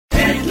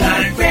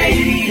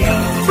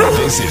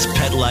This is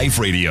Pet Life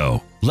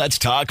Radio. Let's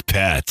talk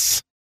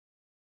pets.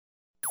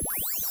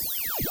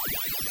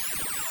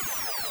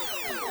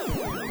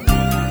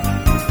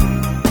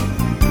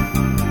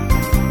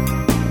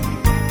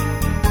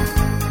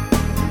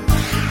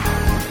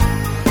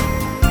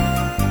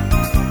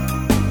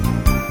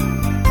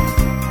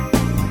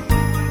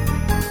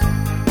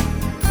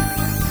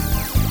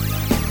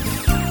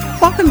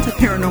 Welcome to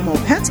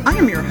Paranormal Pets. I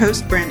am your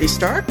host, Brandy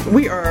Stark.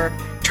 We are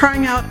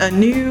trying out a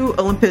new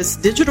Olympus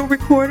digital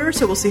recorder,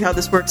 so we'll see how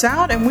this works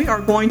out. And we are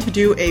going to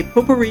do a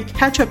potpourri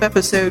catch-up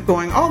episode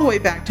going all the way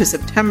back to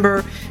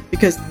September,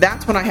 because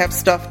that's when I have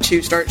stuff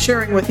to start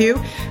sharing with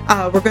you.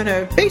 We're going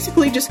to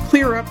basically just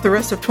clear up the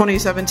rest of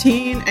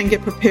 2017 and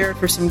get prepared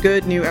for some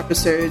good new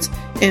episodes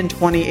in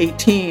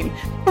 2018.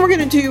 And we're going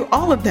to do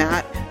all of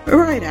that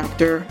right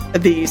after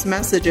these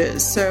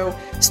messages. So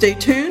stay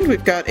tuned.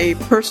 We've got a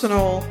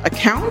personal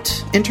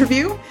account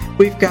interview.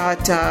 We've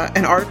got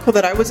an article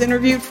that I was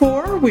interviewed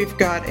for. We've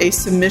got a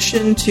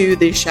submission to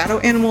the Shadow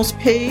Animals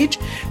page.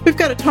 We've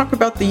got to talk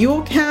about the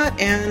Yule Cat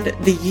and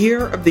the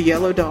Year of the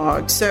Yellow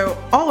Dog. So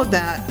all of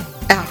that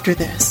after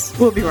this.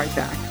 We'll be right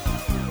back.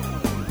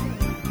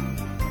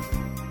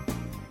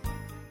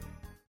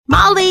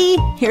 Molly,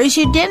 here's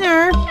your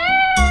dinner.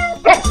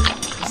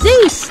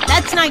 Zeus,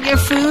 that's not your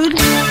food.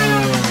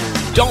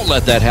 Don't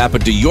let that happen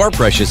to your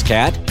precious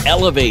cat.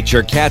 Elevate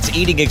your cat's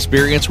eating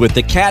experience with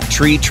the Cat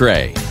Tree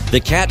Tray.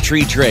 The Cat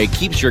Tree Tray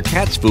keeps your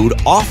cat's food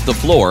off the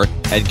floor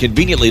and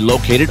conveniently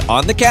located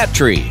on the cat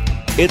tree.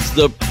 It's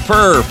the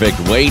perfect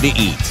way to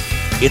eat.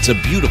 It's a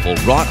beautiful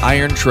wrought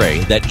iron tray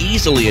that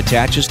easily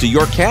attaches to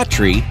your cat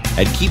tree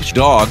and keeps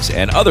dogs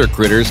and other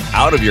critters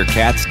out of your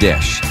cat's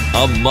dish.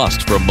 A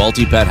must for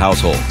multi-pet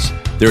households.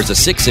 There's a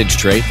 6-inch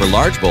tray for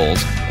large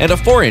bowls and a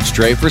 4-inch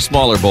tray for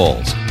smaller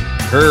bowls.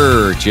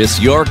 Purchase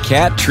your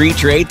Cat Tree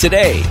Tray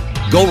today.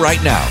 Go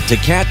right now to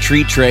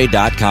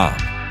cattreetray.com.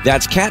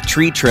 That's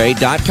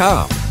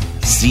cattreetray.com.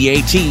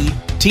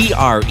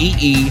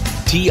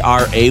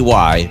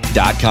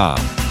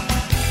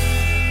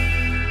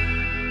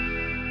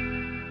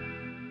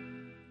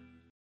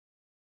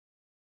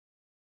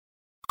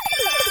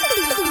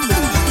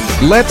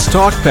 Let's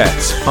Talk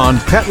Pets on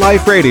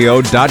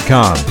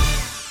PetLifeRadio.com.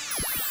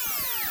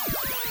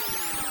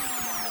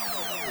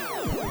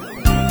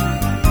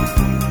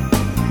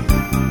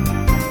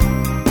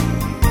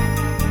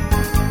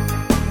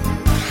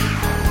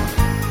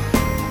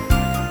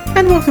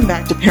 And welcome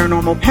back to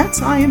Paranormal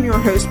Pets. I am your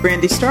host,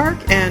 Brandy Stark,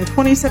 and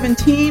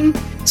 2017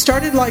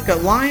 started like a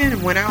lion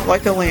and went out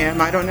like a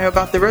lamb. I don't know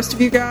about the rest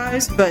of you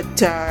guys,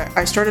 but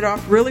I started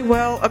off really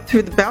well up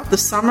through about the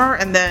summer,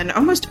 and then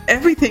almost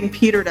everything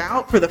petered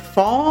out for the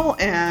fall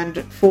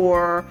and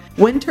for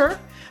winter.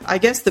 I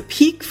guess the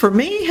peak for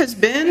me has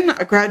been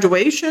a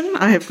graduation.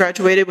 I have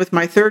graduated with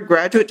my 3rd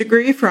graduate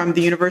degree from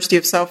the University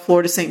of South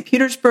Florida, St.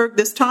 Petersburg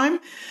this time.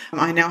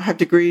 I now have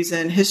degrees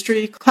in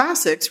history,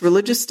 classics,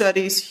 religious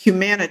studies,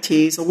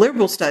 humanities,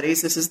 liberal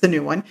studies, this is the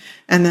new one,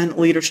 and then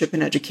leadership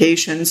and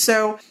education.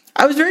 So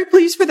I was very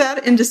pleased for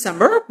that in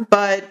December,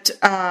 but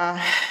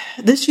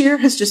this year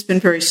has just been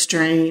very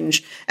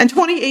strange. And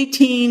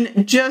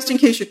 2018, just in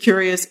case you're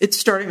curious, it's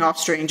starting off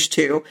strange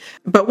too.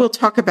 But we'll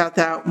talk about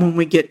that when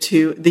we get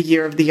to the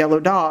Year of the Yellow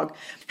Dog.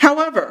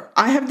 However,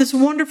 I have this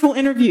wonderful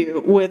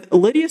interview with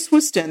Lydia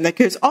Swiston that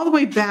goes all the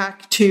way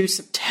back to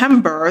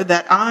September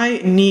that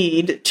I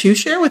need to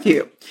share with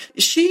you.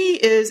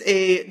 She is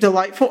a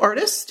delightful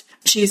artist.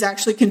 She's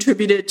actually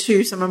contributed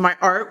to some of my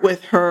art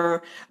with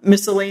her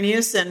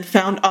miscellaneous and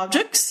found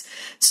objects.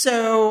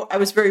 So I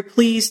was very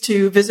pleased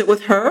to visit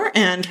with her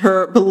and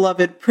her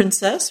beloved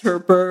princess, her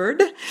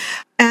bird.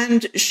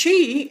 And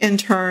she, in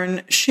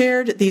turn,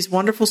 shared these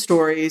wonderful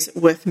stories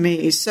with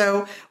me.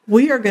 So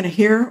we are going to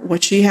hear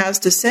what she has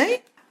to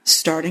say,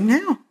 starting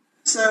now.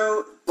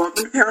 So,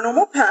 welcome to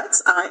Paranormal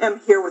Pets. I am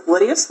here with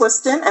Lydia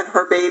Swiston and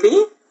her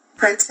baby,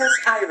 Princess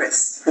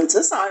Iris.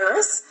 Princess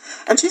Iris.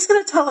 And she's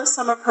going to tell us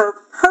some of her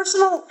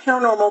personal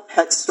paranormal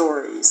pet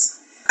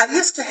stories. I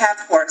used to have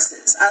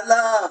horses. I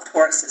loved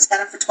horses. Had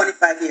them for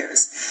 25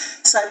 years.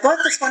 So I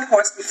bought this one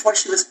horse before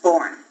she was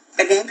born.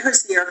 I named her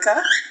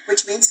Zirka,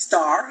 which means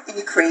star in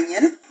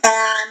Ukrainian.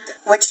 And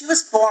when she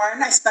was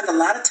born, I spent a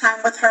lot of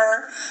time with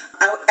her.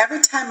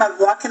 Every time I'd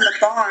walk in the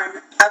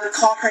barn, I would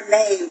call her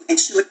name, and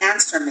she would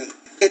answer me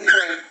in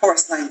her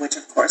horse language,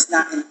 of course,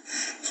 not in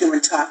human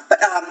talk.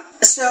 But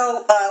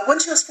so when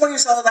she was 4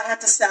 years old, I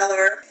had to sell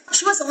her.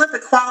 She was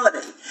Olympic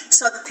quality.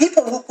 So the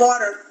people who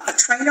bought her, a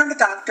trainer and a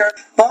doctor,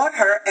 bought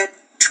her and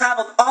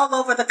traveled all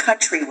over the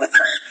country with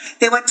her.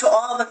 They went to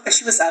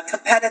she was a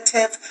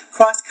competitive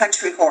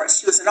cross-country horse.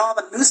 She was in all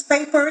the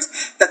newspapers,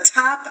 the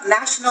top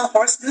national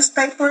horse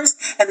newspapers,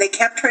 and they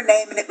kept her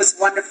name, and it was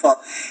wonderful.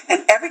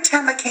 And every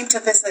time I came to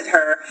visit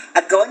her,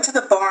 I'd go into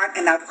the barn,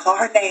 and I'd call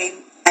her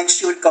name, and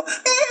she would go,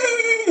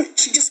 eh.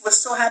 She just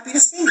was so happy to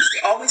see me. She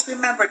always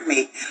remembered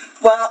me.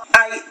 Well,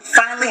 I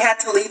finally had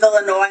to leave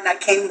Illinois, and I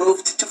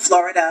moved to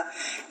Florida,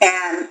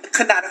 and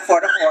could not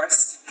afford a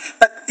horse.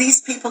 But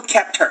these people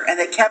kept her, and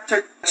they kept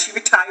her. She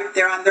retired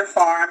there on their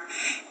farm,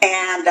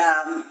 and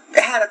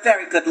had a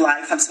very good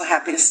life, I'm so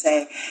happy to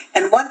say.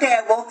 And one day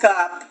I woke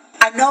up.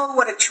 I know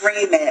what a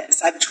dream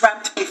is. I've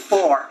dreamt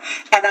before.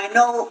 And I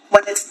know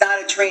when it's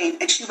not a dream.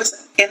 And she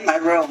was in my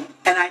room.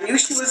 And I knew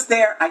she was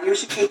there. I knew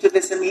she came to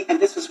visit me. And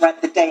this was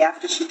right the day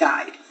after she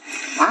died.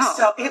 Wow.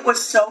 So it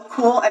was so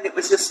cool. And it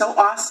was just so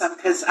awesome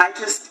because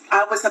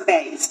I was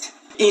amazed.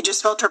 You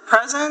just felt her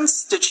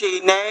presence? Did she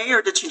neigh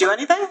or did she do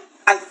anything?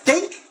 I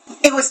think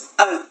it was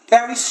a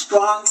very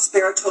strong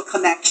spiritual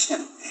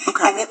connection.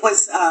 Okay. And it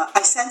was,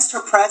 I sensed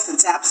her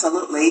presence,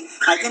 absolutely.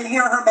 I didn't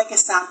hear her make a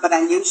sound, but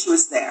I knew she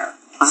was there.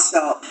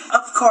 So,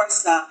 of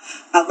course,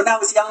 when I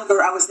was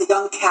younger, I was the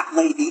young cat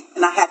lady,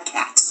 and I had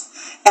cats.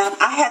 And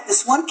I had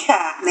this one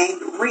cat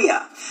named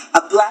Rhea,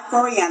 a black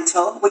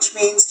oriental, which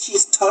means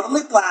she's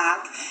totally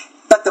black,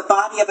 but the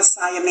body of a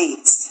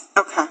Siamese.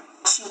 Okay.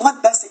 She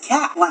won Best of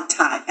Cat one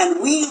time,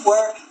 and we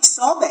were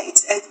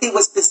soulmates. It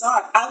was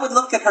bizarre. I would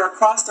look at her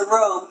across the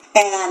room,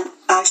 and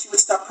she would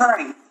start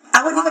purring.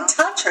 I wouldn't even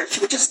touch her.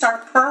 She would just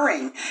start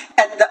purring.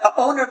 And the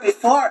owner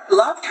before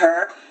loved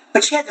her,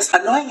 but she had this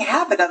annoying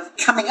habit of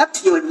coming up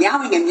to you and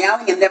meowing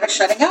and never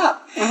shutting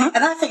up. Mm-hmm.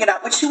 And I figured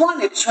out what she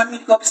wanted. She wanted me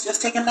to go upstairs,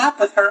 take a nap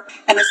with her,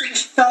 and as soon as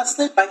she fell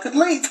asleep, I could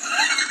leave.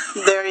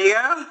 There you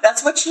go.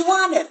 That's what she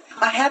wanted.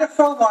 I had her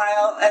for a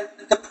while, and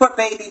the poor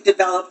baby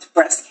developed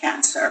breast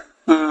cancer.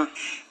 Mm-hmm.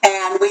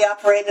 And we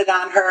operated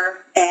on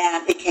her,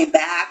 and it came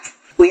back.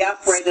 We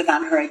operated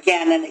on her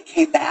again, and it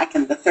came back,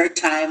 and the third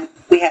time,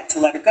 we had to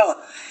let her go.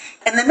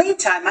 In the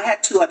meantime, I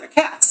had 2 other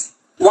cats.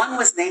 One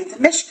was named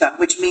Mishka,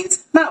 which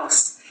means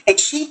mouse. And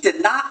she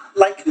did not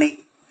like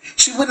me.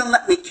 She wouldn't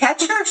let me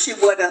catch her. She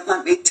wouldn't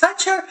let me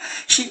touch her.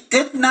 She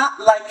did not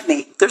like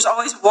me. There's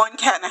always one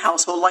cat in a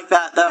household like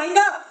that, though. I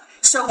know.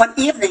 So one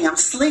evening I'm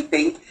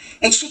sleeping,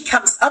 and she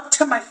comes up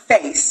to my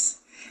face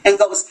and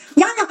goes,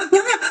 meow, meow, meow,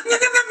 meow, meow, meow,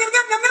 meow,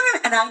 meow,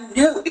 meow. And I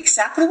knew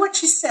exactly what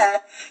she said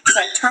because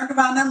I turned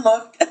around and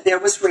looked, and there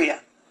was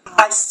Rhea.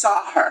 I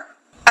saw her.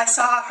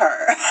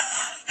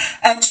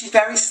 And she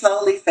very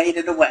slowly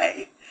faded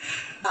away.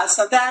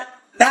 So that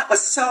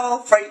was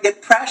so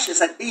friggin'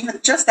 precious. And even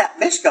just that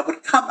Mishka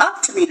would come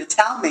up to me to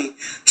tell me.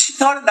 She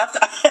thought enough to...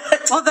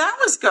 Well, that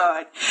was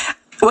good.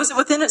 Was it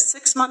within a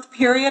 6-month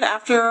period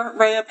after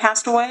Rhea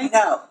passed away?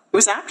 No. It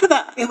was after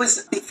that? It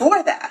was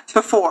before that.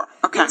 Before,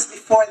 okay. It was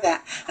before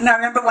that. And I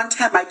remember one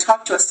time I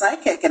talked to a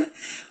psychic, and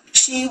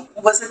she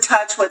was in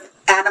touch with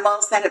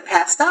animals that had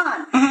passed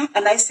on. Mm-hmm.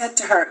 And I said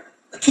to her,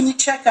 can you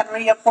check on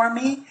Rhea for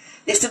me?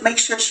 Just to make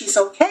sure she's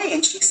okay.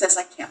 And she says,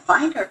 I can't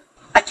find her.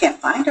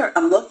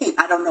 I'm looking.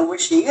 I don't know where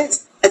she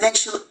is. And then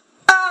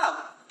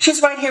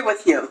she's right here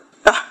with you.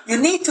 You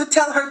need to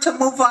tell her to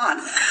move on.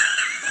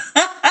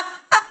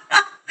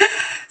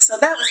 So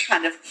that was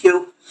kind of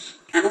cute.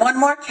 And one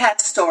more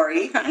cat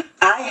story.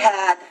 I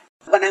had,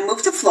 when I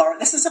moved to Florida,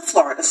 this is a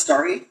Florida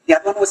story. The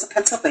other one was a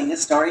Pennsylvania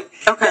story.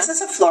 Okay. This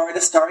is a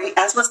Florida story,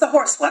 as was the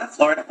horse one, a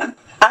Florida one.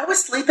 I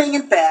was sleeping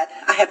in bed.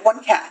 I had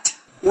one cat.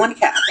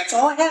 That's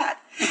all I had.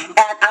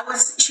 And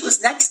she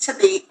was next to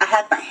me. I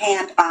had my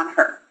hand on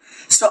her.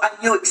 So I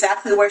knew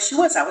exactly where she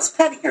was. I was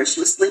petting her. She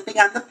was sleeping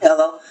on the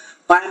pillow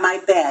by my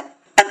bed.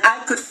 And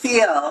I could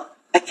feel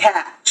a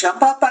cat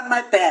jump up on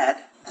my bed.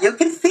 You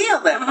can feel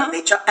them when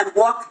they jump and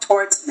walk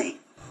towards me.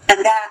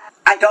 And that,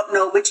 I don't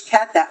know which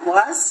cat that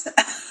was.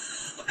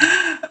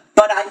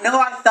 But I know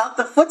I felt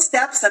the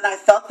footsteps and I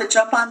felt the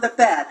jump on the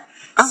bed.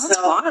 Oh,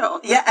 that's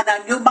wild. Yeah, and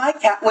I knew my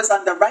cat was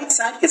on the right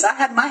side because I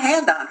had my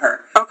hand on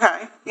her.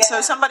 Okay. Yeah.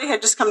 So somebody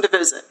had just come to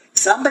visit.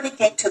 Somebody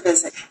came to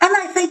visit. And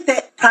I think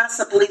that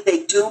possibly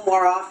they do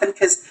more often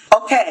because,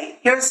 okay,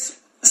 here's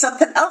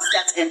something else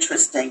that's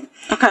interesting.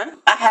 Okay.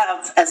 I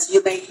have, as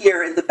you may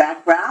hear in the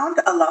background,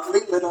 a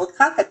lovely little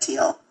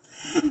cockatiel.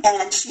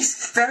 And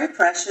she's very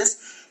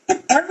precious.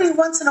 And every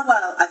once in a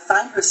while, I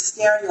find her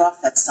staring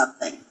off at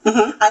something.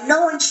 Mm-hmm. I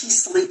know when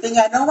she's sleeping.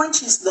 I know when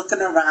she's looking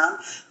around.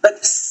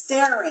 But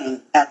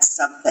staring at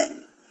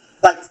something.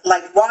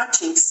 Like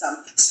watching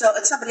something. So,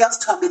 and somebody else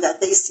told me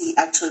that they see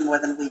actually more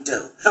than we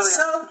do. Oh, yeah.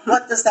 So,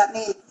 what does that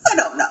mean? I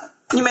don't know.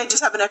 You may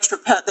just have an extra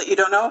pet that you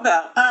don't know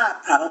about.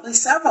 Probably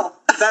several.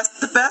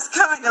 That's the best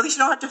kind. At least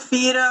you don't have to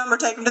feed them or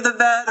take them to the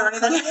vet or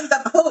anything. Clean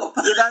the poop.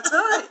 Yeah, that's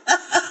right.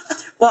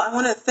 Well, I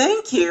want to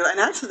thank you. And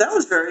actually, that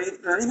was very,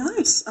 very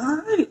nice. All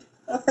right.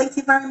 Well, thank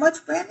you very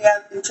much, Brandy.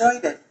 I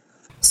enjoyed it.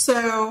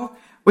 So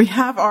we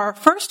have our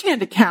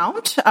first-hand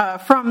account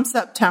from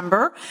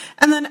September.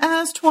 And then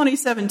as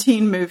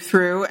 2017 moved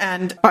through,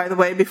 and by the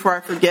way, before I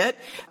forget,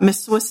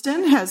 Miss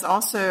Swiston has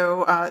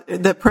also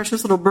the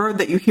precious little bird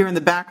that you hear in the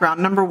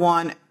background. Number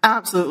 1,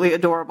 absolutely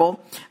adorable.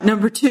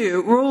 Number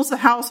 2, rules the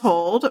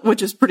household,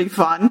 which is pretty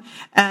fun.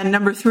 And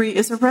number 3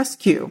 is a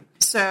rescue.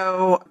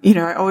 So,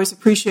 I always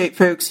appreciate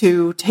folks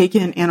who take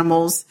in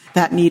animals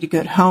that need a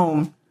good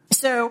home.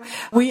 So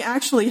we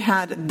actually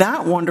had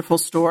that wonderful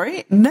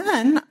story.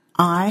 Then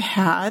I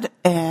had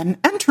an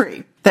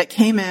entry. that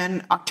came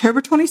in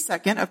October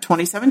 22nd of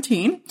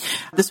 2017.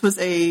 This was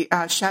a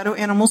shadow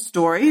animal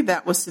story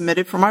that was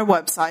submitted for my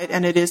website,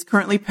 and it is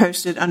currently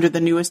posted under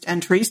the newest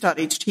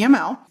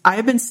entries.html. I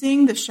have been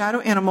seeing the shadow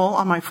animal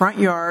on my front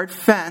yard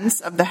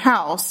fence of the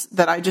house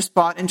that I just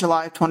bought in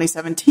July of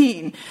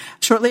 2017.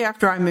 Shortly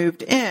after I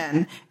moved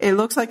in, it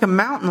looks like a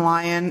mountain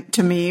lion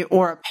to me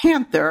or a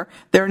panther.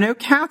 There are no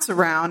cats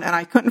around, and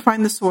I couldn't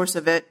find the source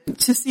of it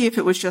to see if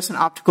it was just an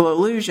optical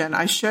illusion.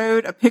 I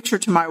showed a picture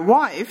to my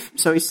wife,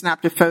 so he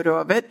snapped a photo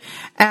of it,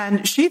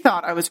 and she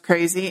thought I was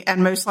crazy,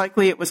 and most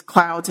likely it was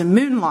clouds and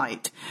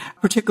moonlight,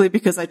 particularly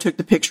because I took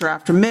the picture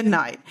after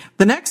midnight.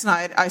 The next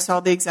night, I saw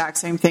the exact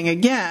same thing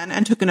again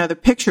and took another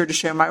picture to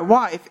show my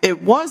wife.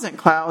 It wasn't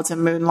clouds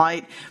and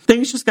moonlight.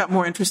 Things just got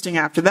more interesting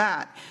after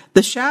that.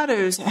 The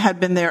shadows had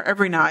been there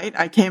every night.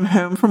 I came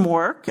home from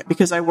work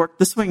because I worked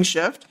the swing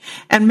shift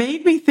and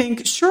made me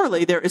think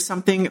surely there is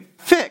something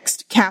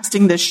fixed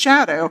casting this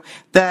shadow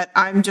that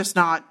I'm just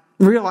not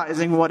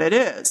realizing what it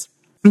is.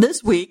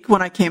 This week,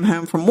 when I came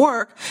home from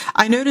work,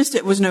 I noticed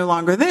it was no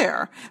longer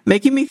there,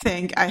 making me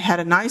think I had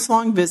a nice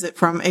long visit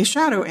from a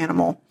shadow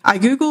animal. I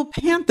Googled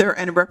panther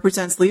and it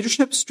represents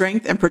leadership,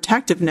 strength, and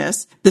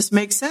protectiveness. This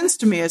makes sense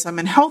to me as I'm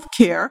in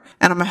healthcare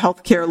and I'm a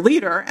healthcare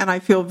leader and I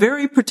feel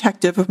very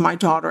protective of my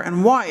daughter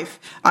and wife.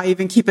 I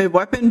even keep a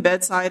weapon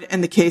bedside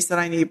in the case that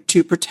I need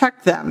to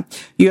protect them.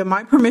 You have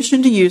my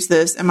permission to use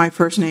this, and my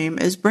first name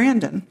is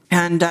Brandon.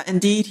 And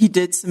indeed, he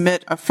did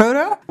submit a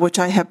photo, which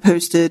I have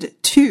posted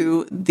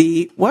to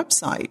the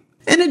website.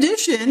 In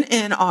addition,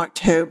 in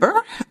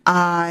October,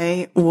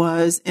 I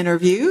was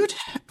interviewed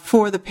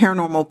for the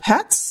Paranormal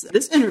Pets.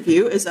 This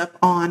interview is up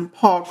on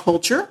Paw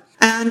Culture,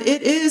 and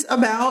it is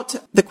about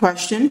the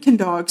question, can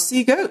dogs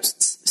see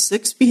ghosts?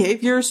 6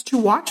 behaviors to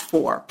watch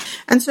for.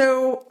 And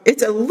so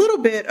it's a little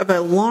bit of a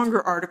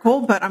longer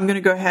article, but I'm going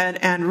to go ahead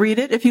and read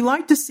it. If you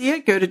like to see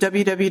it, go to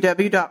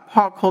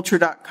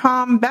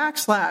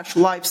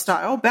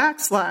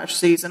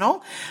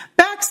www.pawculture.com/lifestyle/seasonal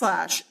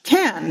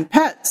 /can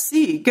pets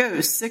see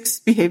ghosts 6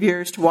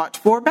 behaviors to watch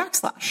for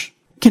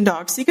 / can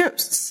dogs see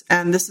ghosts.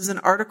 And this is an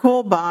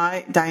article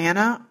by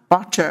Diana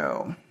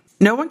Baccio.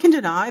 No one can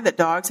deny that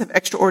dogs have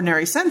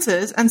extraordinary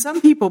senses, and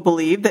some people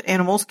believe that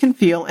animals can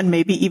feel and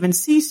maybe even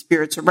see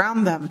spirits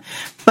around them.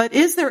 But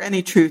is there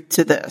any truth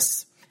to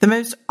this? The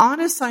most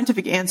honest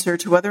scientific answer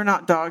to whether or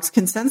not dogs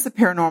can sense the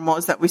paranormal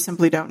is that we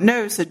simply don't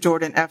know, said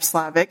Jordan F.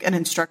 Slavic, an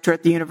instructor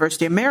at the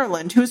University of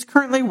Maryland, who is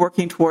currently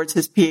working towards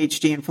his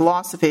PhD in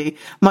philosophy.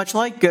 Much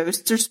like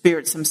ghosts or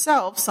spirits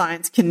themselves,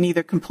 science can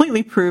neither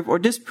completely prove or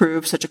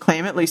disprove such a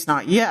claim, at least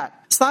not yet.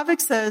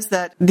 Slavic says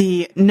that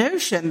the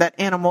notion that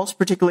animals,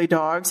 particularly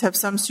dogs, have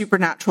some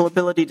supernatural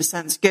ability to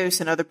sense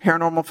ghosts and other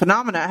paranormal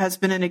phenomena has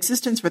been in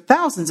existence for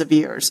thousands of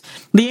years.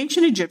 The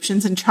ancient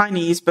Egyptians and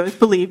Chinese both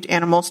believed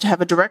animals to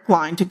have a direct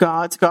line to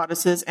gods,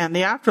 goddesses, and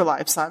the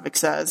afterlife, Slavic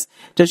says.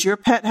 Does your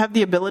pet have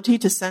the ability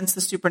to sense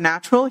the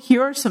supernatural?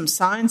 Here are some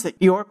signs that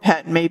your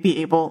pet may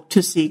be able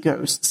to see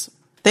ghosts.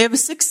 They have a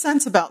sixth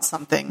sense about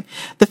something.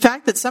 The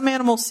fact that some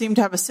animals seem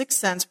to have a sixth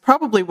sense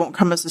probably won't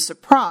come as a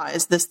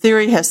surprise. This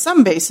theory has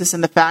some basis in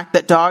the fact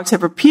that dogs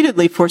have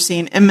repeatedly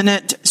foreseen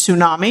imminent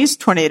tsunamis,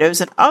 tornadoes,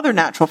 and other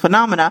natural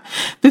phenomena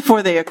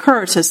before they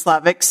occur, says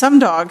Slavic. Some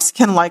dogs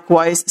can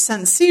likewise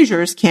sense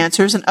seizures,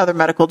 cancers, and other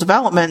medical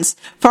developments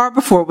far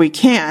before we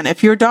can.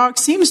 If your dog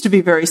seems to be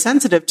very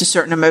sensitive to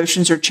certain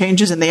emotions or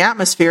changes in the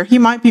atmosphere, he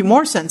might be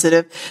more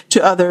sensitive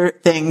to other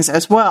things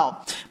as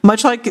well.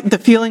 Much like the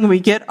feeling we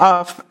get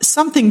of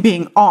something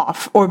being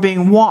off or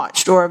being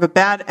watched or of a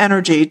bad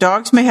energy,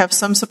 dogs may have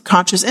some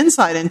subconscious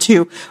insight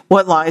into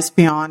what lies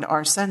beyond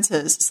our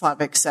senses,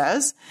 Slavic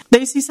says.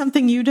 They see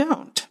something you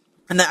don't.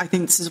 And I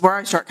think this is where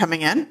I start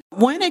coming in.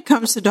 When it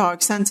comes to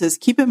dog senses,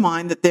 keep in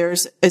mind that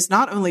theirs is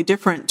not only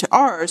different to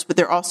ours, but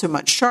they're also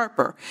much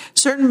sharper.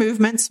 Certain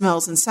movements,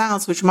 smells, and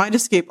sounds which might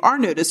escape our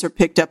notice are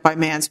picked up by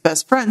man's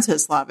best friend,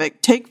 says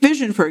Slavic. Take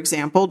vision, for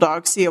example.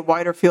 Dogs see a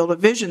wider field of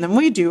vision than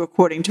we do,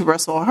 according to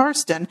Russell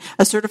Harston,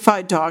 a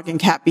certified dog and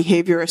cat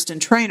behaviorist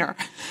and trainer.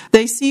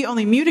 They see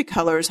only muted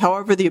colors.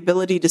 However, the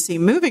ability to see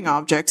moving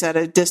objects at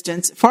a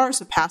distance far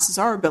surpasses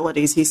our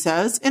abilities, he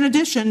says. In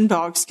addition,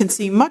 dogs can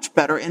see much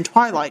better in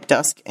twilight,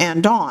 dusk,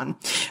 and dawn.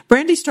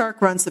 Brandy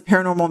Stark runs the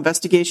paranormal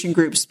investigation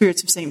group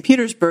Spirits of St.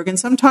 Petersburg and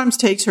sometimes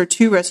takes her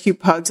 2 rescue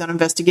pugs on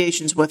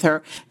investigations with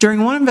her.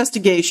 During one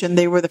investigation,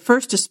 they were the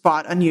first to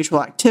spot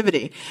unusual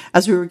activity.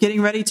 As we were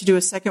getting ready to do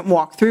a second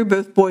walkthrough,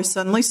 both boys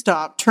suddenly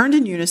stopped, turned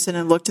in unison,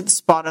 and looked at the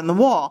spot on the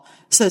wall.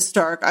 Says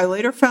Stark, I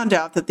later found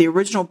out that the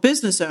original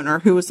business owner,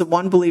 who was the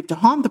one believed to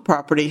haunt the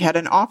property, had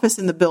an office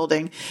in the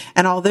building,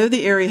 and although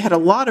the area had a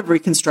lot of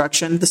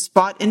reconstruction, the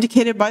spot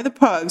indicated by the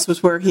pugs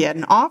was where he had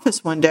an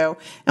office window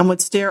and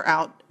would stare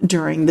out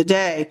during the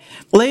day.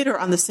 Later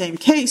on the same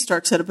case,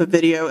 Stark set up a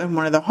video in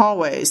one of the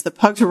hallways. The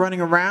pugs were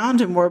running around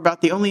and were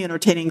about the only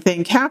entertaining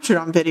thing captured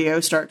on video,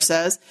 Stark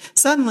says.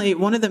 Suddenly,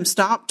 one of them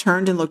stopped,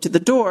 turned and looked at the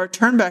door,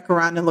 turned back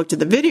around and looked at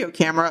the video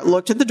camera,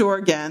 looked at the door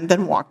again,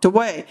 then walked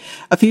away.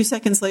 A few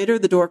seconds later,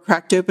 the door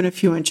cracked open a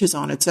few inches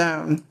on its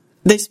own.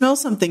 They smell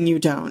something you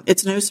don't.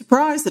 It's no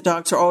surprise that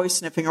dogs are always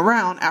sniffing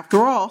around.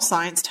 After all,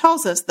 science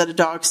tells us that a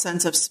dog's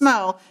sense of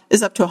smell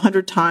is up to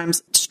 100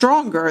 times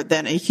stronger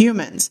than a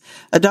human's.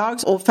 A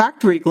dog's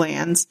olfactory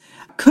glands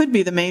could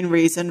be the main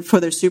reason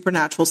for their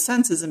supernatural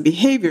senses and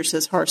behavior,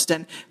 says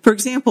Harston. For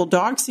example,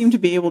 dogs seem to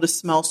be able to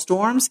smell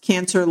storms,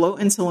 cancer, low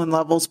insulin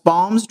levels,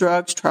 bombs,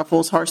 drugs,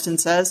 truffles, Harston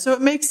says, so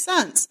it makes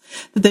sense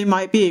that they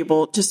might be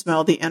able to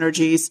smell the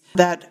energies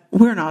that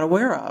we're not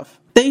aware of.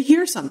 They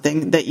hear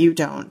something that you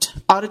don't.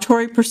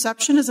 Auditory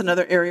perception is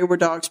another area where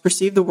dogs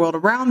perceive the world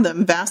around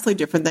them vastly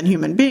different than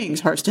human beings,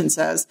 Harston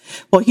says.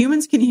 While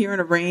humans can hear in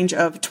a range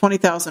of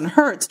 20,000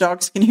 hertz,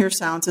 dogs can hear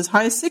sounds as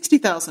high as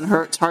 60,000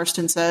 hertz,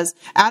 Harston says,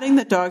 adding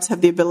that dogs have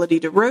the ability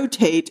to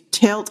rotate,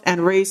 tilt,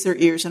 and raise their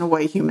ears in a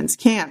way humans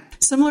can't.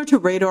 Similar to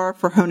radar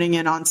for honing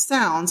in on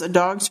sounds, a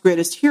dog's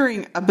greatest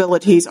hearing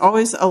abilities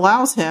always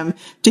allows him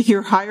to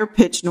hear higher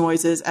pitched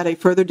noises at a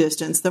further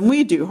distance than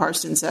we do,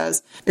 Harston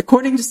says.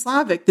 According to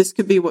Slavic, this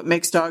could be what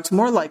makes dogs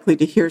more likely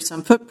to hear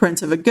some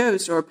footprints of a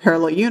ghost or a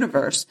parallel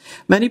universe.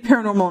 Many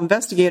paranormal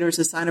investigators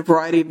assign a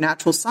variety of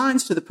natural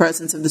signs to the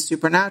presence of the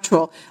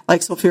supernatural,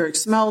 like sulfuric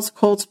smells,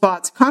 cold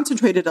spots,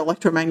 concentrated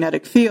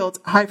electromagnetic fields,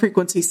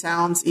 high-frequency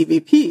sounds,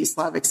 EVP,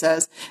 Slavic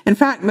says. In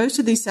fact, most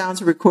of these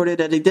sounds are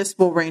recorded at a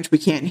decibel range we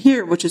can't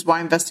hear, which is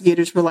why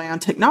investigators rely on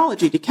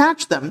technology to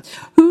catch them.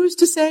 Who's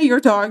to say your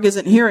dog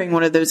isn't hearing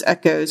one of those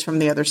echoes from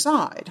the other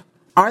side?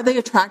 Are they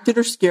attracted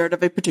or scared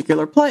of a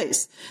particular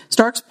place?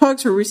 Stark's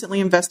pugs were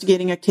recently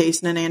investigating a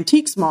case in an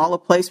antiques mall, a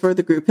place where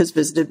the group has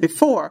visited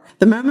before.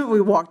 The moment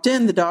we walked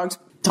in, these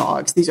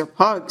are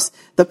pugs.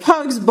 The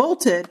pugs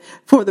bolted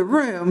for the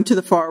room to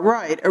the far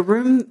right, a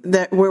room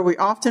where we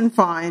often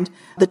find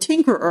the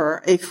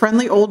Tinkerer, a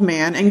friendly old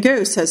man, and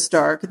ghosts, says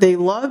Stark. They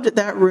loved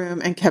that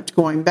room and kept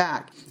going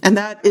back. And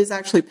that is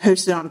actually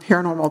posted on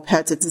Paranormal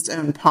Pets. It's its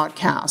own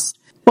podcast.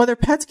 Whether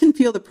pets can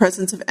feel the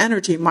presence of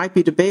energy might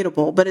be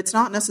debatable, but it's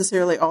not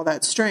necessarily all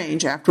that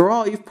strange. After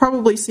all, you've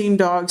probably seen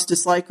dogs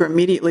dislike or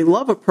immediately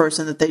love a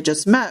person that they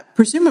just met,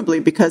 presumably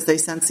because they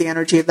sense the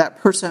energy of that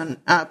person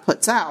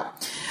puts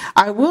out.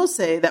 I will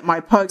say that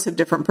my pugs have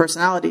different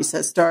personalities,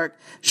 says Stark.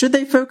 Should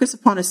they focus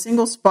upon a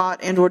single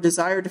spot and or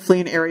desire to flee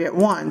an area at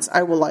once,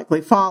 I will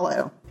likely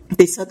follow.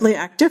 They suddenly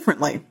act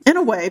differently. In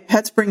a way,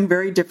 pets bring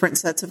very different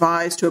sets of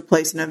eyes to a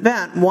place and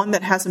event, one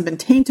that hasn't been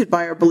tainted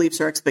by our beliefs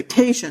or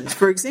expectations.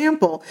 For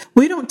example,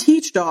 we don't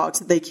teach dogs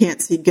that they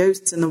can't see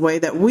ghosts in the way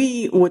that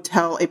we would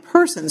tell a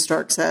person,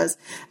 Stark says,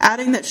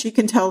 adding that she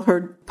can tell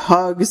her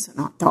pugs,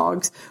 not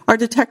dogs, are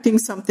detecting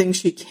something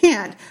she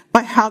can't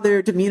by how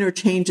their demeanor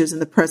changes in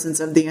the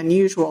presence of the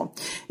unusual.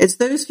 It's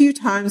those few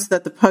times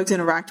that the pugs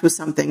interact with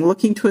something,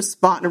 looking to a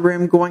spot in a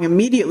room, going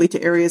immediately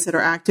to areas that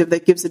are active,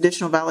 that gives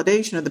additional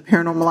validation of the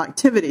paranormal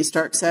activity,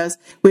 Stark says.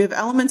 We have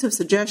elements of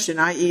suggestion,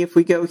 i.e. if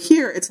we go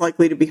here, it's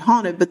likely to be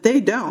haunted, but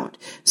they don't.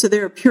 So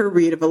they're a pure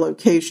read of a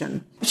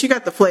location. She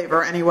got the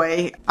flavor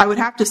anyway. I would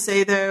have to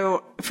say,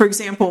 though, for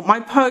example, my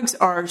pugs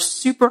are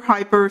super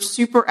hyper,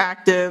 super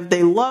active.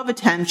 They love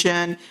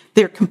attention.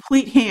 They're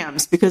complete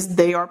hams because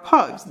they are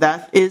pugs.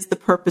 That is the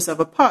purpose of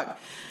a pug.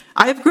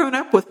 I have grown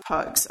up with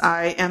pugs.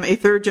 I am a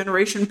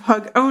third-generation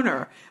pug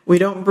owner. We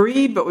don't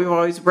breed, but we've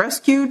always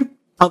rescued.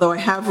 Although I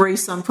have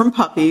raised some from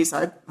puppies,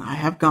 I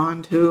have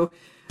gone to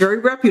very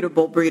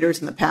reputable breeders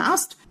in the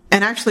past.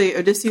 And actually,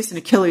 Odysseus and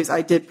Achilles,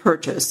 I did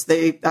purchase.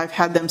 I've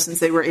had them since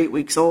they were 8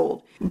 weeks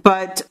old.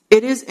 But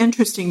it is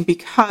interesting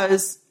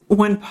because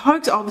when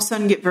pugs all of a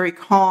sudden get very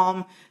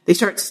calm, they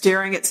start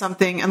staring at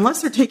something,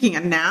 unless they're taking a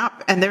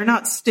nap, and they're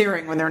not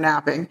staring when they're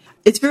napping.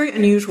 It's very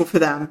unusual for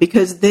them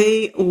because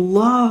they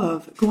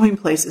love going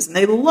places, and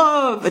they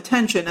love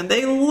attention, and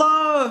they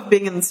love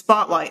being in the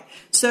spotlight.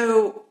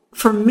 So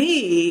for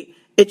me,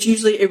 it's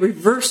usually a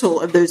reversal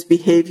of those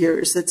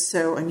behaviors that's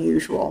so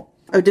unusual.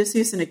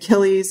 Odysseus and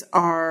Achilles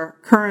are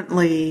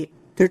currently,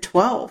 they're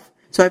 12.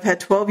 So I've had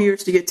 12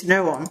 years to get to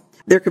know them.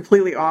 They're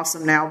completely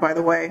awesome now, by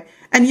the way.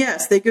 And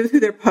yes, they go through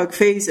their pug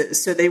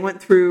phases. So they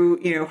went through,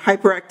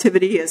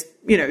 hyperactivity as,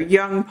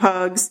 young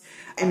pugs.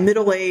 In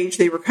middle age,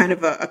 they were kind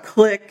of a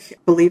clique.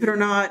 Believe it or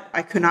not,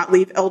 I could not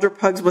leave elder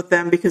pugs with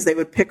them because they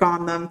would pick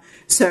on them.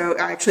 So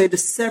I actually had to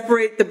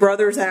separate the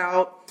brothers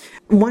out.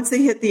 Once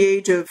they hit the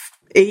age of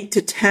 8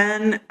 to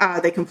 10,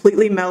 they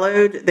completely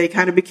mellowed. They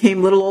kind of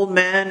became little old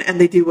men,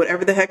 and they do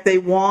whatever the heck they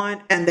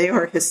want, and they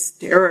are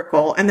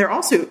hysterical. And they're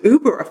also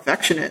uber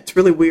affectionate. It's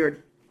really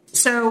weird.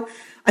 So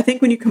I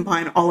think when you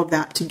combine all of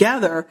that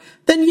together,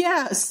 then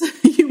yes,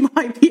 you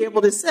might be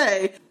able to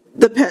say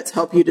the pets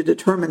help you to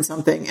determine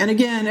something. And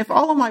again, if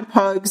all of my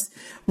pugs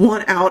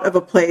want out of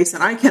a place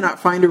and I cannot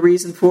find a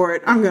reason for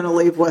it, I'm going to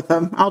leave with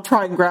them. I'll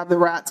try and grab the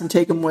rats and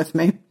take them with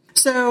me.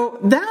 So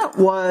that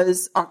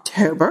was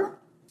October.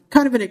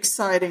 Kind of an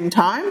exciting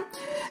time.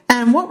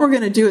 And what we're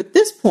going to do at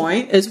this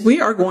point is we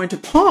are going to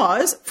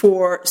pause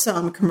for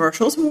some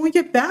commercials. When we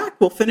get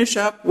back, we'll finish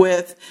up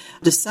with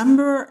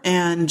December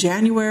and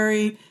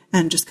January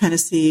and just kind of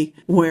see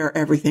where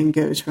everything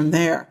goes from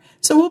there.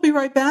 So we'll be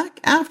right back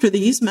after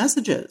these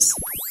messages.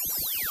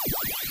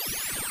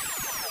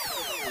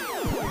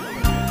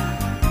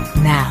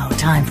 Now,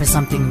 time for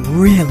something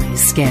really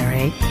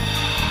scary.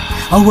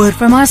 A word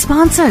from our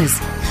sponsors.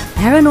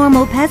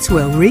 Paranormal Pets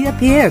will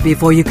reappear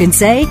before you can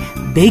say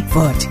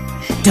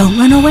Bigfoot. Don't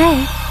run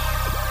away.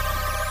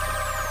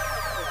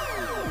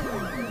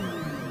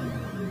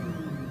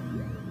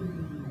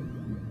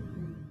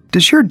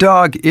 Does your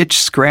dog itch,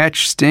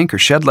 scratch, stink, or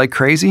shed like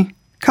crazy?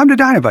 Come to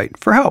Dinovite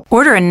for help.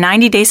 Order a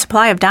 90-day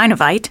supply of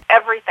Dinovite.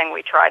 Everything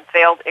we tried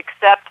failed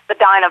except the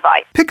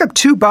Dinovite. Pick up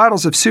 2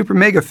 bottles of Super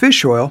Mega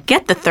Fish Oil.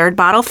 Get the 3rd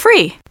bottle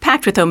free.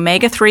 Packed with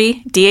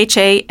omega-3,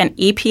 DHA, and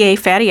EPA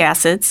fatty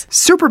acids.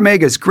 Super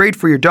Mega is great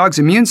for your dog's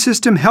immune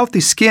system,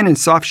 healthy skin, and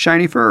soft,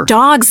 shiny fur.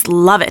 Dogs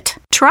love it.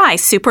 Try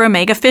Super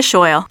Omega Fish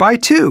Oil. Buy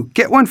 2,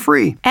 get 1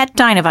 free. At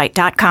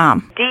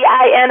Dinovite.com.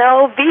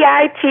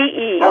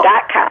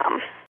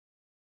 DINOVITE.com.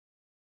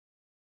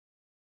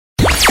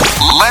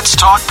 Let's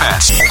talk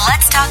pets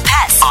Let's talk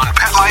pets on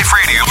Pet Life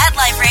Radio. Pet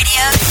Life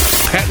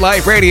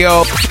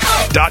Radio.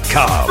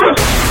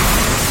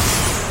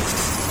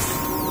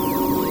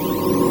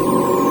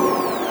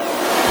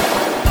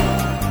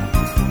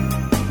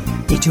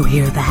 PetLifeRadio.com. Did you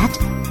hear that?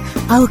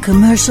 Our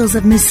commercials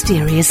have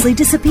mysteriously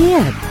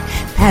disappeared.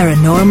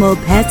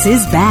 Paranormal Pets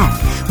is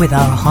back with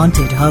our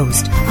haunted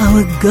host,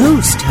 our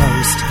ghost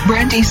host,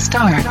 Brandy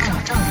Stark.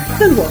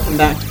 And welcome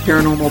back to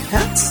Paranormal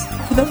Pets.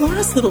 For the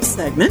last little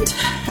segment,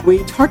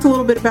 we talked a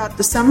little bit about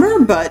December,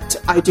 but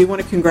I do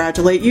want to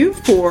congratulate you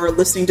for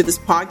listening to this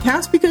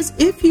podcast, because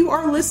if you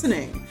are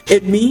listening,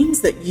 it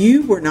means that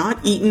you were not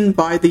eaten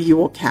by the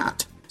Yule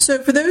Cat.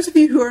 So for those of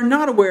you who are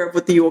not aware of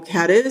what the Yule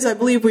Cat is, I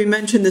believe we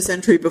mentioned this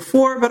entry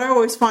before, but I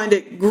always find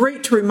it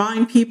great to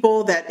remind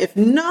people that if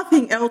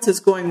nothing else is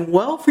going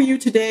well for you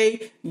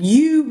today,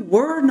 you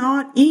were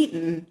not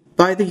eaten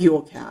by the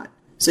Yule Cat.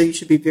 So you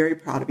should be very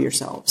proud of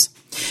yourselves.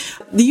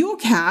 The Yule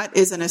Cat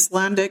is an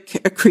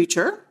Icelandic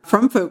creature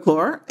from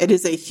folklore. It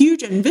is a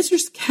huge and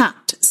vicious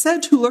cat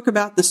said to lurk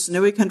about the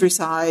snowy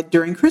countryside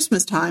during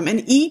Christmas time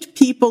and eat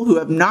people who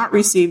have not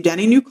received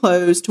any new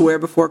clothes to wear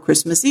before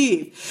Christmas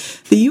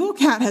Eve. The Yule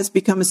Cat has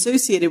become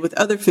associated with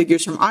other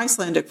figures from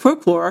Icelandic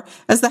folklore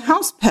as the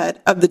house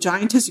pet of the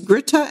giantess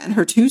Grita and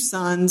her 2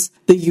 sons,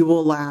 the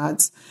Yule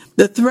Lads.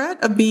 The threat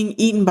of being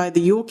eaten by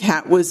the Yule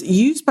Cat was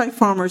used by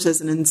farmers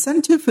as an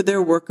incentive for their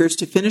workers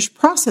to finish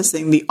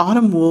processing the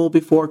autumn wool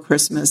before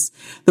Christmas.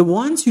 The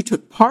ones who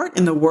took part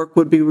in the work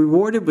would be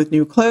rewarded with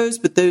new clothes,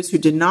 but those who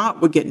did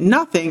not would get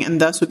nothing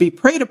and thus would be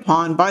preyed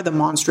upon by the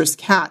monstrous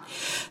cat.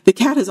 The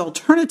cat has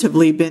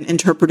alternatively been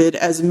interpreted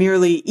as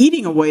merely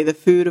eating away the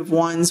food of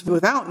ones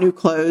without new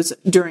clothes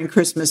during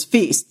Christmas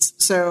feasts.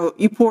 So,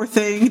 you poor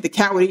thing, the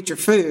cat would eat your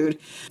food.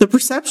 The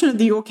perception of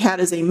the Yule Cat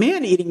as a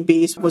man-eating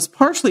beast was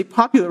partially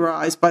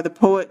popularized by the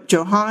poet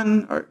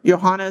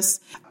Johannes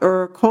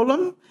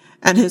Ercolum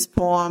and his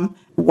poem,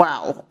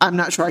 wow, I'm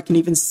not sure I can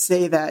even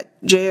say that,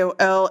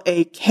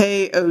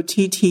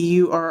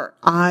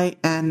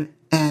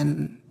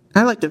 Jolakotturin.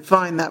 I like to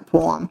find that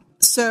poem.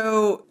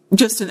 So,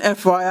 just an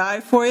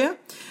FYI for you.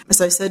 As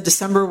I said,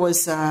 December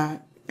was, it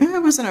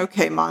was an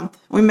okay month.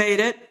 We made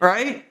it,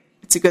 right?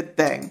 It's a good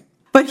thing.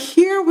 But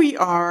here we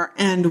are,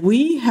 and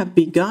we have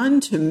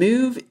begun to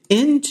move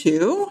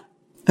into,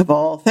 of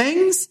all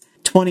things,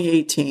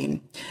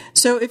 2018.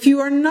 So if you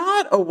are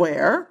not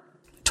aware,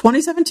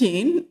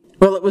 2017,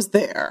 well, it was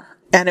there,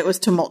 and it was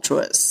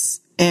tumultuous,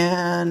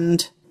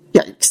 and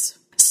yikes.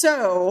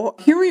 So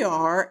here we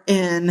are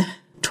in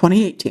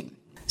 2018.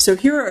 So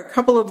here are a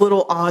couple of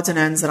little odds and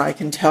ends that I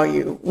can tell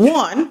you.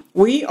 One,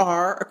 we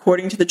are,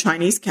 according to the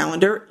Chinese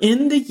calendar,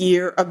 in the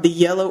year of the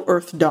yellow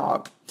earth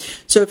dog.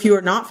 So if you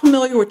are not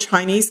familiar with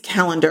Chinese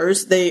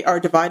calendars, they are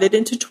divided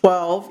into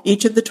 12.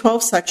 Each of the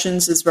 12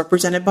 sections is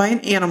represented by an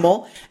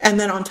animal. And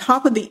then on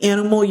top of the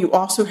animal, you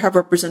also have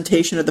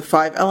representation of the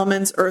 5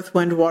 elements: earth,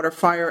 wind, water,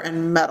 fire,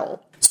 and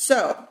metal.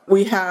 So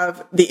we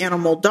have the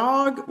animal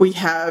dog. We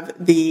have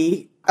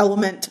the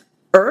element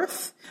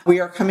earth. We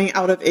are coming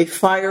out of a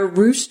fire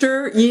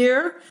rooster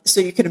year.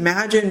 So you can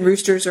imagine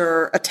roosters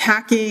are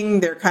attacking.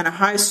 They're kind of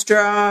high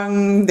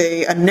strung.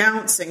 They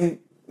announce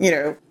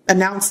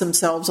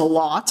themselves a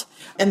lot,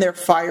 and they're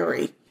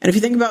fiery. And if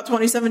you think about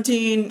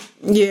 2017,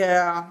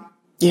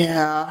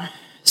 yeah.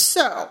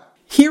 So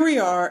here we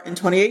are in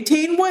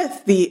 2018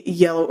 with the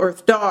yellow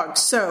earth dog.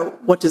 So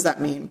what does that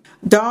mean?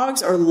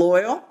 Dogs are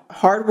loyal,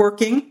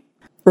 hardworking,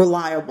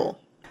 reliable.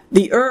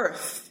 The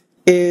earth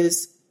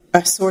is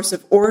a source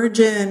of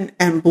origin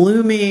and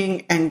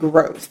blooming and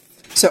growth.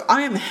 So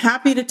I am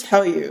happy to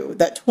tell you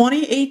that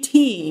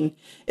 2018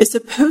 is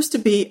supposed to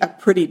be a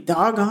pretty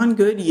doggone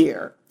good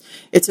year.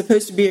 It's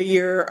supposed to be a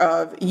year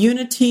of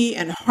unity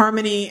and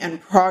harmony and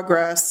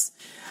progress.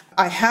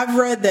 I have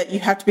read that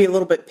you have to be a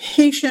little bit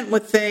patient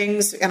with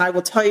things, and I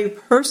will tell you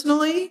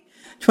personally,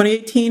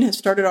 2018 has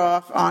started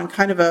off on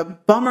kind of a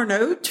bummer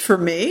note for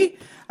me.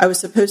 I was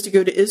supposed to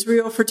go to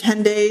Israel for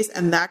 10 days,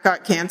 and that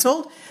got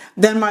canceled.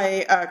 Then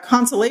my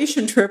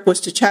consolation trip was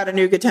to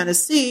Chattanooga,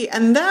 Tennessee,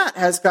 and that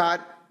has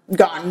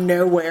gone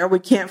nowhere. We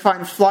can't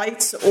find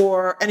flights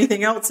or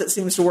anything else that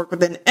seems to work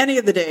within any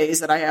of the days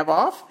that I have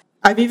off.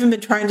 I've even been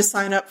trying to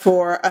sign up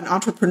for an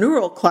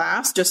entrepreneurial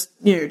class just,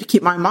 to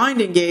keep my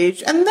mind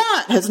engaged, and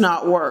that has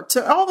not worked.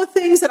 So all the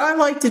things that I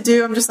like to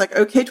do, I'm just like,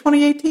 okay,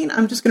 2018,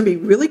 I'm just going to be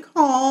really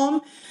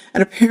calm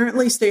and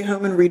apparently stay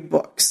home and read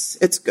books.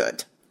 It's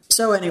good.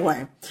 So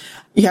anyway,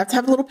 you have to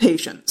have a little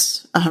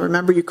patience.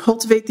 Remember, you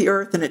cultivate the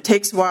earth and it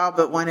takes a while,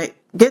 but when it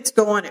gets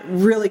going, it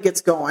really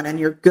gets going and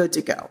you're good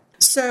to go.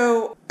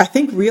 So I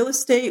think real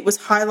estate was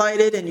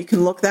highlighted, and you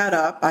can look that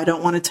up. I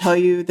don't want to tell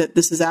you that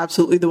this is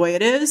absolutely the way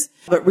it is,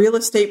 but real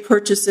estate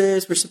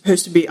purchases were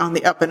supposed to be on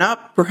the up and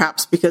up,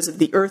 perhaps because of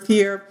the earth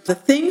year. The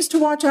things to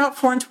watch out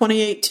for in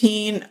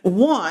 2018,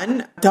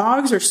 1,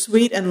 dogs are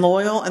sweet and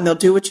loyal and they'll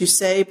do what you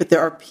say, but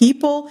there are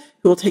people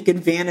who will take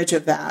advantage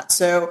of that.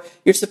 So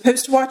you're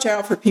supposed to watch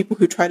out for people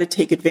who try to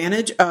take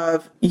advantage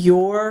of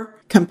your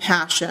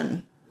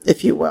compassion,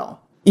 if you will,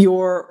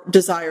 your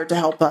desire to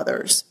help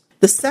others.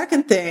 The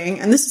second thing,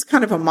 and this is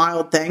kind of a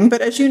mild thing,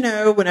 but as you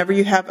know, whenever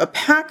you have a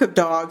pack of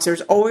dogs,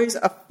 there's always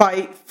a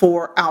fight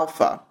for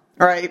alpha,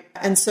 right?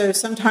 And so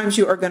sometimes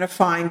you are going to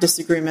find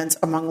disagreements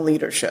among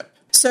leadership.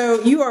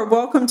 So you are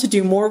welcome to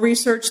do more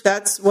research.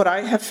 That's what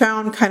I have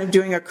found, kind of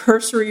doing a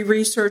cursory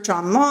research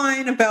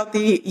online about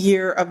the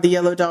year of the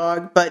yellow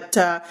dog. But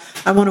I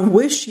want to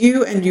wish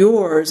you and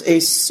yours a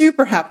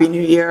super happy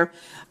new year.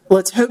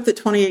 Let's hope that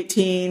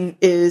 2018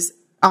 is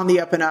on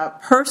the up and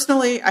up.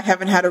 Personally, I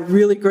haven't had a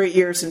really great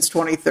year since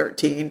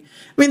 2013. I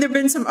mean, there have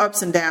been some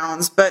ups and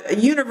downs, but a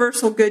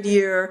universal good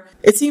year.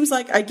 It seems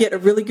like I get a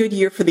really good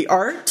year for the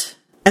art,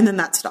 and then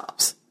that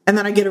stops. And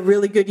then I get a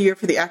really good year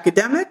for the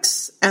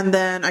academics, and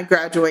then I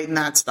graduate and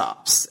that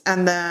stops.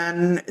 And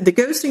then the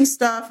ghosting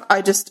stuff,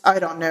 I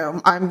don't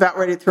know. I'm about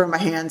ready to throw my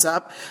hands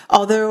up.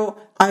 Although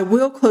I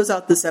will close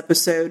out this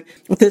episode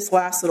with this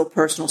last little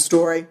personal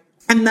story.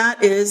 And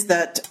that is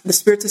that the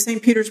Spirits of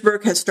St.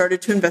 Petersburg has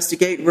started to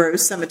investigate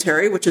Rose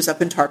Cemetery, which is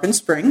up in Tarpon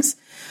Springs.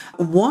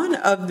 One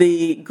of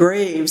the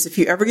graves, if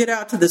you ever get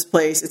out to this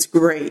place, it's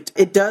great.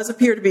 It does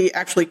appear to be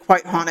actually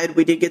quite haunted.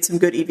 We did get some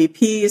good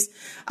EVPs.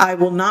 I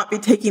will not be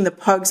taking the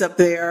pugs up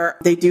there.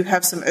 They do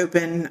have some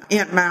open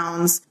ant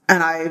mounds,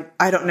 and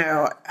I don't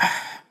know.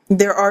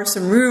 There are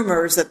some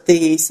rumors that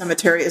the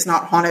cemetery is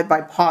not haunted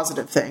by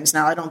positive things.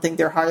 Now, I don't think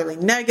they're highly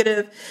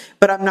negative,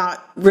 but I'm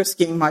not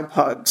risking my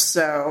pugs,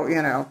 so,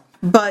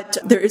 But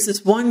there is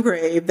this one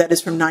grave that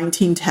is from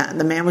 1910.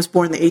 The man was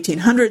born in the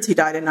 1800s. He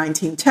died in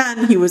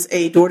 1910. He was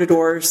a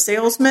door-to-door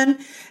salesman,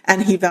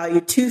 and he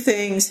valued two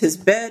things, his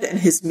bed and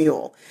his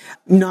mule.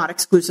 Not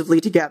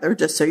exclusively together,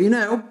 just so you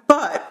know.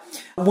 But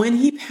when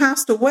he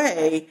passed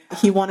away,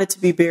 he wanted to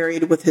be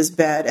buried with his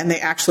bed, and they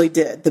actually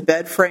did. The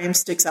bed frame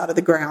sticks out of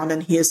the ground,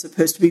 and he is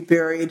supposed to be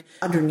buried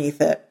underneath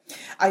it.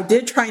 I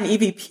did try an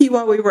EVP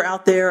while we were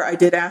out there. I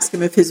did ask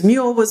him if his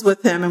mule was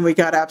with him, and we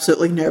got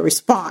absolutely no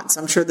response.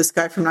 I'm sure this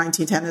guy from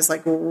 1910 is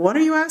like, what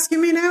are you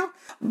asking me now?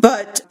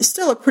 But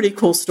still a pretty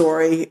cool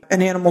story,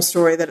 an animal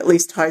story that at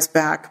least ties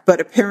back.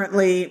 But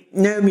apparently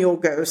no mule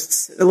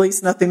ghosts, at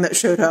least nothing that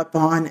showed up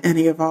on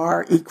any of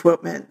our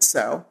equipment.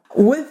 So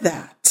with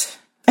that,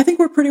 I think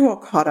we're pretty well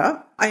caught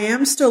up. I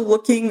am still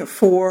looking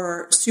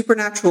for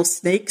supernatural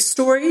snake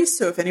stories,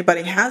 so if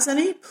anybody has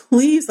any,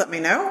 please let me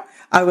know.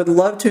 I would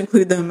love to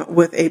include them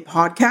with a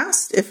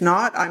podcast. If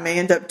not, I may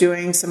end up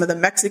doing some of the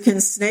Mexican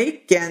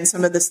snake and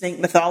some of the snake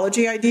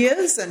mythology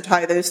ideas and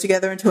tie those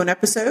together into an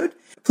episode.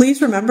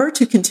 Please remember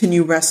to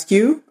continue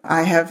rescue.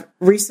 I have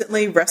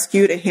recently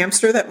rescued a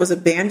hamster that was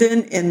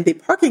abandoned in the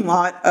parking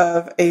lot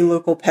of a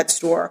local pet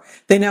store.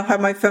 They now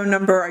have my phone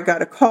number. I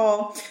got a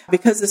call.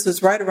 Because this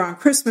was right around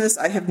Christmas,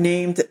 I have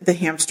named the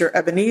hamster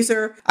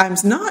Ebenezer. I'm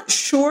not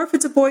sure if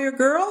it's a boy or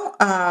girl.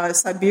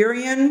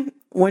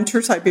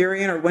 Winter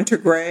Siberian or winter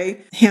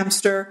gray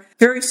hamster.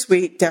 Very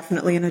sweet,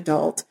 definitely an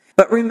adult.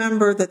 But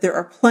remember that there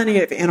are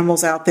plenty of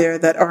animals out there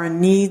that are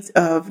in need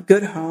of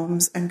good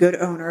homes and good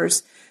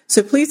owners.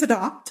 So please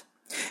adopt.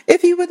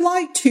 If you would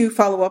like to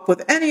follow up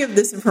with any of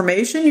this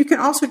information, you can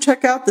also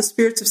check out the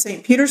Spirits of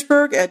St.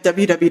 Petersburg at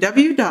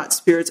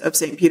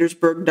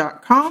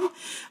www.spiritsofstpetersburg.com.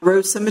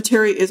 Rose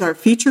Cemetery is our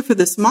feature for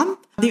this month.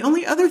 The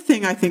only other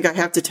thing I think I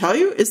have to tell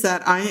you is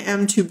that I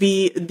am to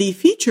be the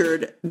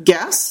featured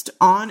guest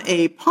on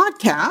a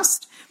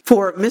podcast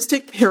for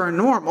Mystic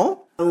Paranormal.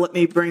 Let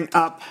me bring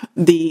up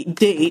the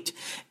date.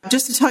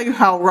 Just to tell you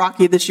how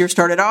rocky this year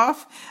started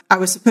off, I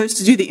was supposed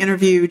to do the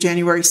interview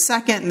January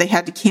 2nd, and they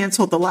had to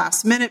cancel the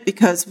last minute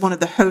because one of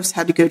the hosts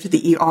had to go to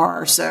the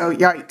ER, so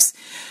yikes.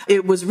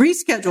 It was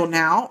rescheduled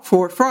now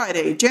for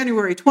Friday,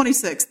 January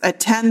 26th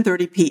at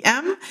 10:30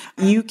 p.m.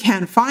 You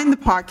can find the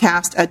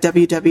podcast at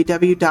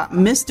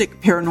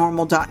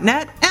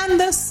www.mysticparanormal.net, and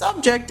the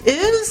subject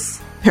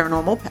is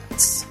paranormal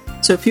pets.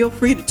 So feel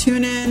free to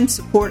tune in,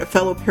 support a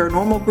fellow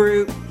paranormal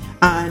group,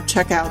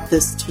 check out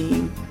this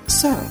team.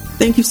 So,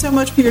 thank you so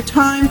much for your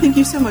time. Thank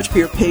you so much for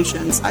your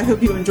patience. I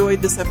hope you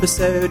enjoyed this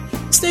episode.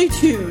 Stay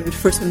tuned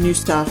for some new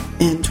stuff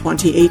in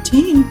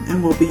 2018,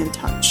 and we'll be in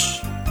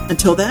touch.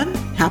 Until then,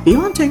 happy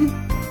haunting.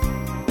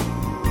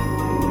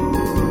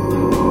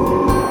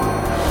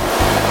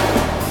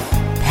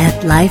 Pet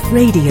Pet Life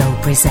Radio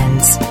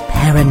presents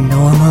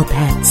Paranormal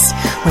Pets,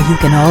 where you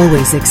can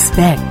always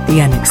expect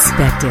the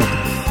unexpected.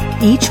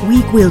 Each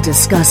week we'll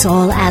discuss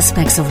all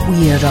aspects of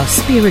weird or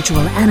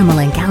spiritual animal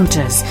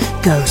encounters,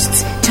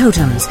 ghosts,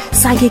 totems,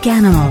 psychic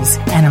animals,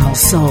 animal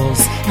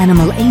souls,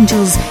 animal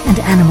angels, and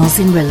animals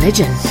in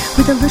religion,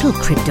 with a little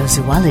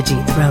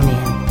cryptozoology thrown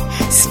in.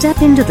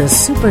 Step into the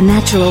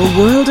supernatural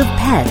world of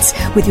pets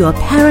with your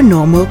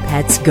Paranormal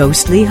Pets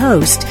ghostly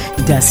host,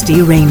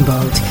 Dusty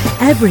Rainbolt,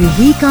 every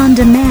week on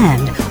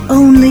demand,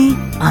 only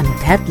on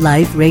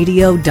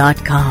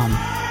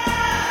PetLifeRadio.com.